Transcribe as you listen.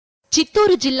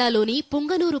చిత్తూరు జిల్లాలోని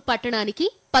పుంగనూరు పట్టణానికి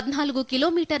 14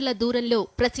 కిలోమీటర్ల దూరంలో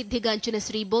ప్రసిద్ధిగాంచిన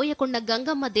శ్రీ బోయకొండ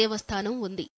గంగమ్మ దేవస్థానం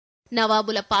ఉంది.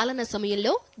 నవాబుల పాలన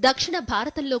సమయంలో దక్షిణ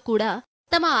భారతంలో కూడా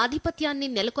తమ ఆధిపత్యాన్ని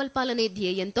నెలకొల్పాలనే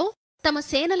ధ్యేయంతో తమ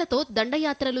సేనలతో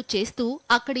దండయాత్రలు చేస్తూ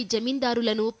అక్కడి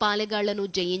జమీందారులను పాలెగాళ్లను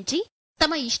జయించి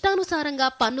తమ ఇష్టానుసారంగా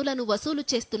పన్నులను వసూలు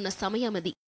చేస్తున్న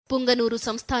సమయమది. పుంగనూరు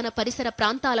సంస్థాన పరిసర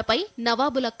ప్రాంతాలపై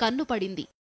నవాబుల కన్ను పడింది.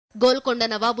 గోల్కొండ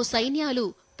నవాబు సైన్యాలు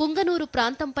పుంగనూరు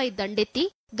ప్రాంతంపై దండెత్తి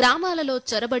గ్రామాలలో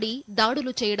చొరబడి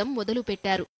దాడులు చేయడం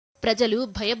మొదలుపెట్టారు. ప్రజలు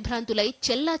భయభ్రాంతులై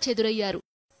చెల్లాచెదురయ్యారు.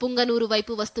 పుంగనూరు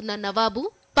వైపు వస్తున్న నవాబు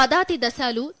పదాతి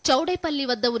దశాలు చౌడేపల్లి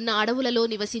వద్ద ఉన్న అడవులలో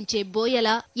నివసించే బోయల,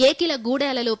 ఏకిల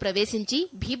గూడేలలో ప్రవేశించి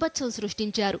భీభత్సం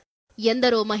సృష్టించారు.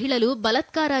 ఎందరో మహిళలు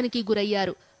బలత్కారానికి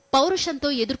గురయ్యారు.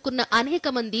 పౌరుషంతో ఎదుర్కొన్న అనేక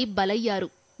మంది బలయ్యారు.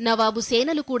 నవాబు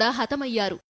సేనలు కూడా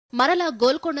హతమయ్యారు. మరలా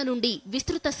గోల్కొండ నుండి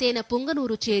విస్తృత సేన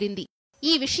పుంగనూరు చేరింది.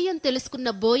 ఈ విషయం తెలుసుకున్న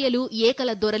బోయలు,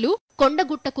 ఏకల దొరలు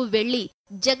కొండగుట్టకు వెళ్లి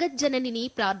జగజ్జననిని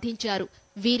ప్రార్థించారు.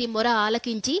 వీరి మొర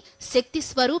ఆలకించి శక్తి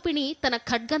స్వరూపిణి తన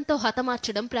ఖడ్గంతో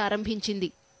హతమార్చడం ప్రారంభించింది.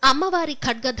 అమ్మవారి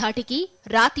ఖడ్గధాటికి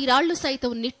రాతిరాళ్లు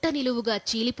సైతం నిట్టనిలువుగా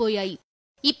చీలిపోయాయి.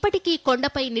 ఇప్పటికీ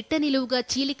కొండపై నిట్టనిలువుగా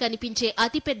చీలి కనిపించే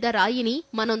అతిపెద్ద రాయిని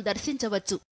మనం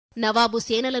దర్శించవచ్చు. నవాబు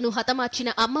సేనలను హతమార్చిన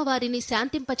అమ్మవారిని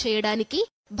శాంతింపచేయడానికి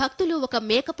భక్తులు ఒక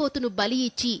మేకపోతును బలి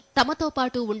ఇచ్చి తమతో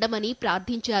పాటు ఉండమని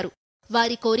ప్రార్థించారు.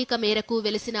 వారి కోరిక మేరకు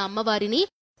వెలిసిన అమ్మవారిని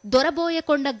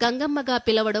దొరబోయకొండ గంగమ్మగా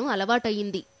పిలవడం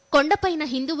అలవాటయింది. కొండపైన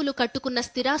హిందువులు కట్టుకున్న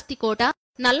స్థిరాస్తి కోట,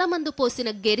 నల్లమందు పోసిన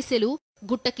గెరిసెలు,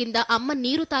 గుట్ట కింద అమ్మ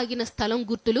నీరు తాగిన స్థలం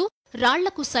గుర్తులు,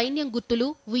 రాళ్లకు సైన్యం గుర్తులు,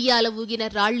 ఉయ్యాల ఊగిన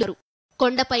రాళ్లు.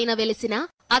 కొండపైన వెలిసిన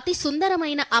అతి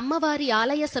సుందరమైన అమ్మవారి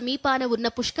ఆలయ సమీపాన ఉన్న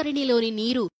పుష్కరిణిలోని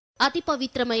నీరు అతి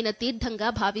పవిత్రమైన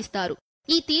తీర్థంగా భావిస్తారు.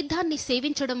 ఈ తీర్థాన్ని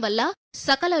సేవించడం వల్ల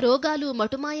సకల రోగాలు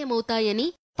మటుమాయమవుతాయని,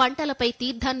 పంటలపై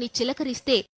తీర్థాన్ని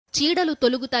చిలకరిస్తే చీడలు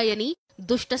తొలుగుతాయని,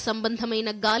 దుష్ట సంబంధమైన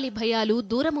గాలి భయాలు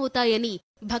దూరమవుతాయని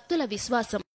భక్తుల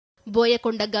విశ్వాసం.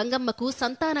 బోయకొండ గంగమ్మకు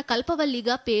సంతాన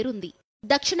కల్పవల్లిగా పేరుంది.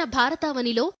 దక్షిణ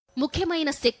భారతావనిలో ముఖ్యమైన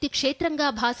శక్తి క్షేత్రంగా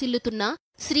భాసిల్లుతున్న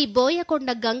శ్రీ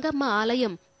బోయకొండ గంగమ్మ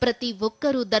ఆలయం ప్రతి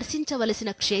ఒక్కరూ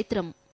దర్శించవలసిన క్షేత్రం.